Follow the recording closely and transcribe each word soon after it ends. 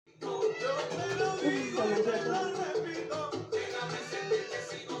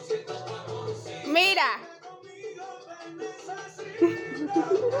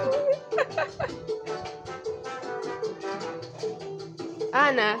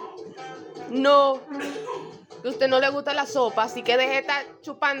Ana, no. A usted no le gusta la sopa, así que deje de estar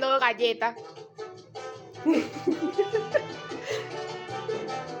chupando galletas.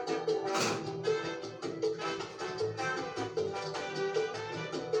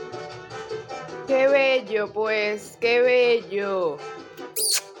 Qué bello, pues, qué bello.